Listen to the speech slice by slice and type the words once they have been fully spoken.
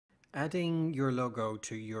Adding your logo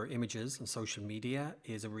to your images on social media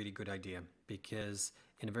is a really good idea because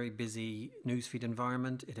in a very busy newsfeed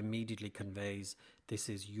environment, it immediately conveys this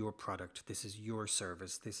is your product, this is your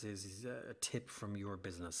service, this is a tip from your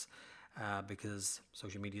business because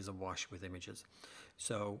social media is awash with images.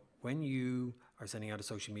 So when you are sending out a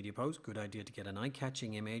social media post, good idea to get an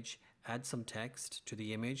eye-catching image, add some text to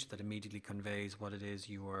the image that immediately conveys what it is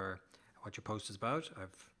what your post is about.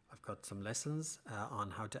 I've got some lessons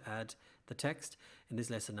on how to add the text. In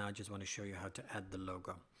this lesson now, I just want to show you how to add the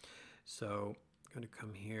logo. So I'm going to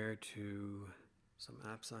come here to some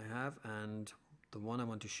apps I have, and the one I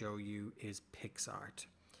want to show you is Picsart.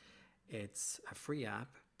 It's a free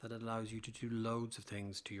app that allows you to do loads of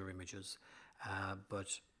things to your images,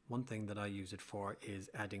 but one thing that I use it for is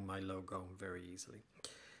adding my logo very easily.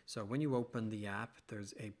 So when you open the app,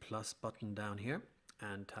 there's a plus button down here,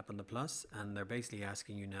 and tap on the plus, and they're basically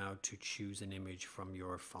asking you now to choose an image from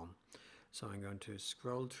your phone. So I'm going to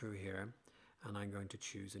scroll through here and I'm going to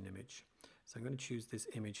choose an image. So I'm going to choose this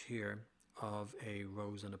image here of a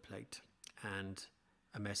rose on a plate and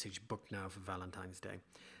a message booked now for Valentine's Day.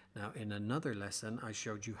 Now in another lesson I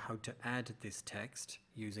showed you how to add this text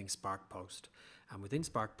using Spark Post, and within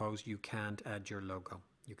Spark Post you can't add your logo.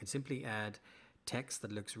 You can simply add text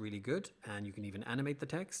that looks really good, and you can even animate the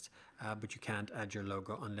text, but you can't add your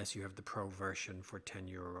logo unless you have the pro version for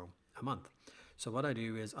 €10 a month. So what I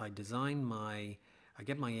do is I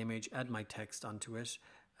get my image, add my text onto it,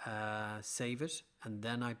 save it, and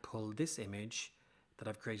then I pull this image that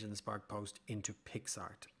I've created in the Spark Post into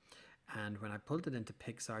Picsart. And when I pulled it into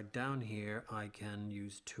Picsart, down here I can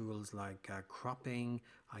use tools like cropping,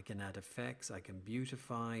 I can add effects, I can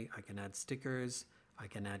beautify, I can add stickers, I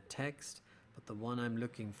can add text. But the one I'm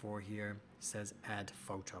looking for here says add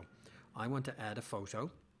photo. I want to add a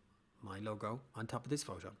photo, my logo, on top of this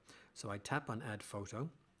photo. So I tap on add photo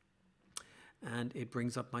and it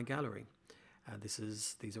brings up my gallery.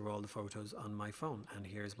 These are all the photos on my phone, and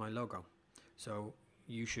here's my logo. So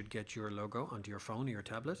you should get your logo onto your phone or your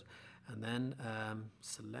tablet, and then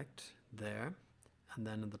select there, and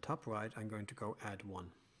then in the top right I'm going to go add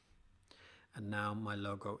one. And now my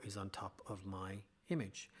logo is on top of my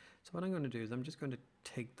image. So what I'm going to do is I'm just going to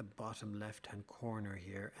take the bottom left hand corner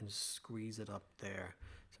here and squeeze it up there.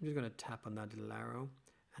 So I'm just going to tap on that little arrow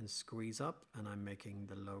and squeeze up, and I'm making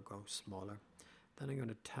the logo smaller. Then I'm going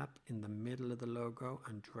to tap in the middle of the logo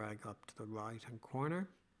and drag up to the right hand corner.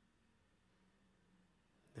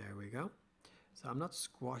 There we go. So I'm not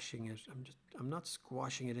squashing it, I'm not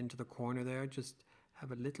squashing it into the corner there, just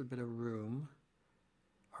have a little bit of room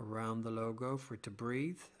around the logo for it to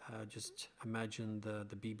breathe. Just imagine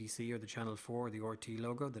the BBC or the Channel 4 or the RT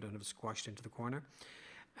logo. They don't have it squashed into the corner.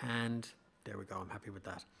 And there we go, I'm happy with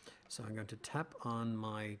that. So I'm going to tap on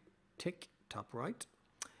my tick top right,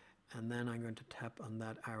 and then I'm going to tap on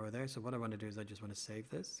that arrow there. So what I want to do is I just want to save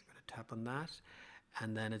this. I'm going to tap on that,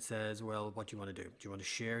 and then it says, well, what do you want to do? Do you want to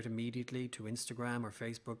share it immediately to Instagram or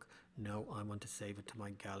Facebook? No, I want to save it to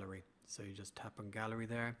my gallery. So you just tap on gallery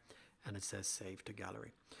there, and it says save to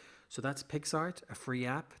gallery. So that's Picsart, a free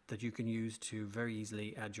app that you can use to very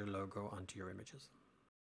easily add your logo onto your images.